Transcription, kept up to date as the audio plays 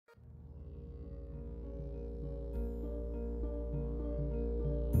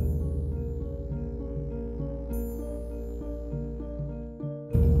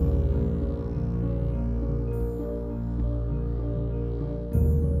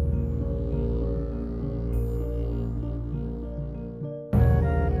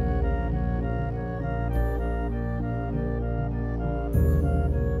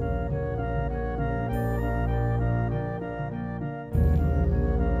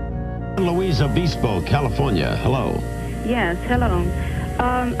Louise Obispo, California. Hello. Yes, hello.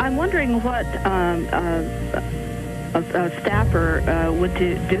 I'm wondering what a staffer would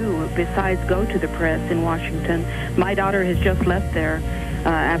do besides go to the press in Washington. My daughter has just left there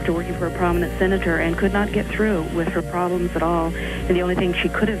after working for a prominent senator and could not get through with her problems at all. And the only thing she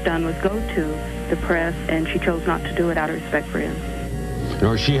could have done was go to the press, and she chose not to do it out of respect for him.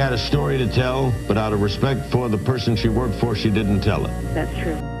 Or she had a story to tell, but out of respect for the person she worked for, she didn't tell it. That's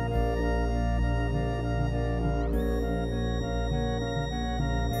true.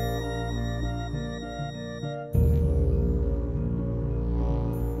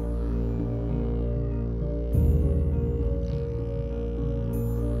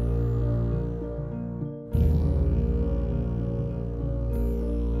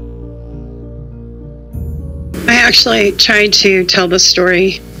 I actually tried to tell the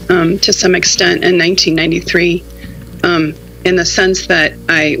story to some extent in 1993 in the sense that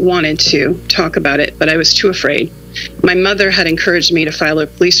I wanted to talk about it, but I was too afraid. My mother had encouraged me to file a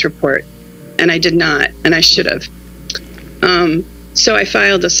police report, and I did not, and I should have. So I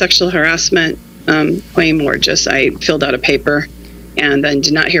filed a sexual harassment claim, or just I filled out a paper and then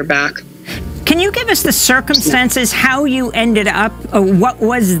did not hear back. Can you give us the circumstances, how you ended up, what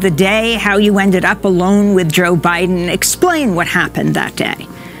was the day, how you ended up alone with Joe Biden? Explain what happened that day.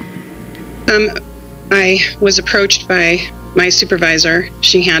 I was approached by my supervisor.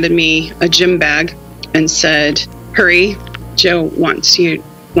 She handed me a gym bag and said, hurry, Joe wants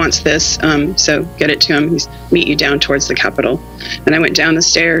this, so get it to him. He's meet you down towards the Capitol. And I went down the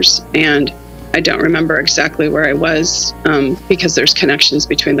stairs, and I don't remember exactly where I was because there's connections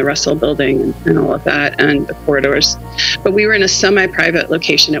between the Russell building and all of that and the corridors. But we were in a semi-private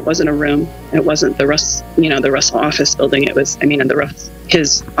location. It wasn't a room. It wasn't the Russell office building. It was,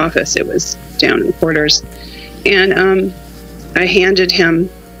 his office. It was down in the corridors. And I handed him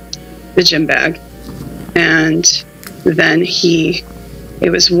the gym bag. And then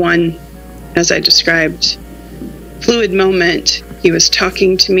it was one, as I described, fluid moment. He was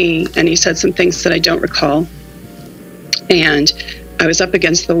talking to me, and he said some things that I don't recall. And I was up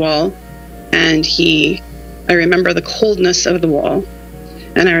against the wall, and I remember the coldness of the wall,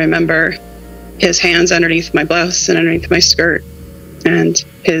 and I remember his hands underneath my blouse and underneath my skirt, and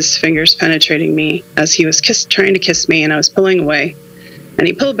his fingers penetrating me as he was trying to kiss me, and I was pulling away. And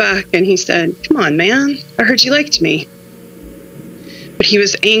he pulled back, and he said, "Come on, man, I heard you liked me." But he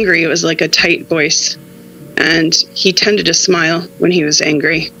was angry. It was like a tight voice. And he tended to smile when he was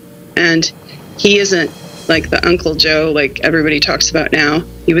angry. And he isn't like the Uncle Joe like everybody talks about now.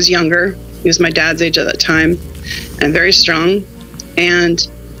 He was younger. He was my dad's age at that time and very strong. And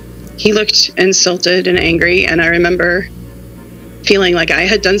he looked insulted and angry. And I remember feeling like I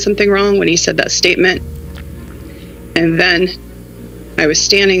had done something wrong when he said that statement. And then I was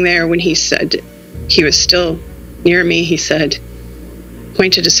standing there when he said, he was still near me. He said,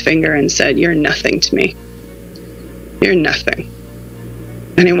 pointed his finger and said, "You're nothing to me. You're nothing."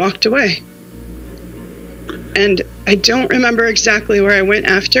 And he walked away. And I don't remember exactly where I went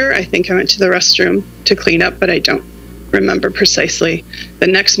after. I think I went to the restroom to clean up, but I don't remember precisely. The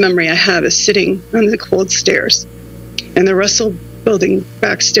next memory I have is sitting on the cold stairs in the Russell building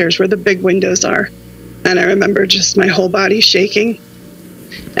back stairs where the big windows are. And I remember just my whole body shaking.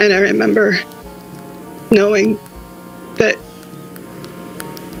 And I remember knowing that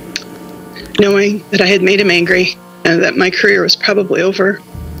I had made him angry and that my career was probably over.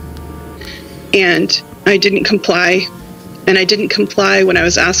 And I didn't comply. And I didn't comply when I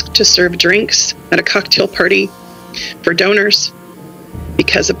was asked to serve drinks at a cocktail party for donors,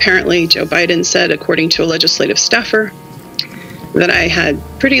 because apparently Joe Biden said, according to a legislative staffer, that I had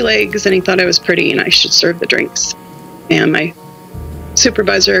pretty legs and he thought I was pretty and I should serve the drinks. And my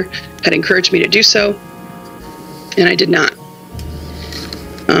supervisor had encouraged me to do so, and I did not.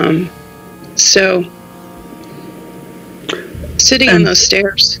 So sitting on those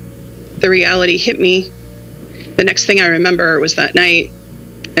stairs, the reality hit me. The next thing I remember was that night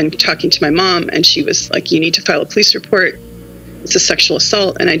and talking to my mom, and she was like, "You need to file a police report. It's a sexual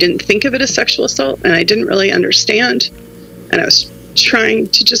assault." And I didn't think of it as sexual assault, and I didn't really understand. And I was trying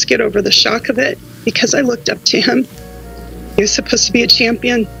to just get over the shock of it because I looked up to him. He was supposed to be a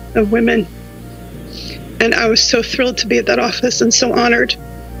champion of women. And I was so thrilled to be at that office and so honored.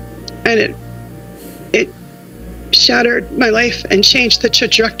 And it shattered my life and changed the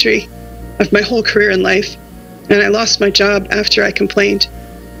trajectory of my whole career in life. And I lost my job after I complained,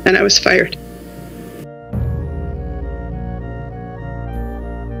 and I was fired.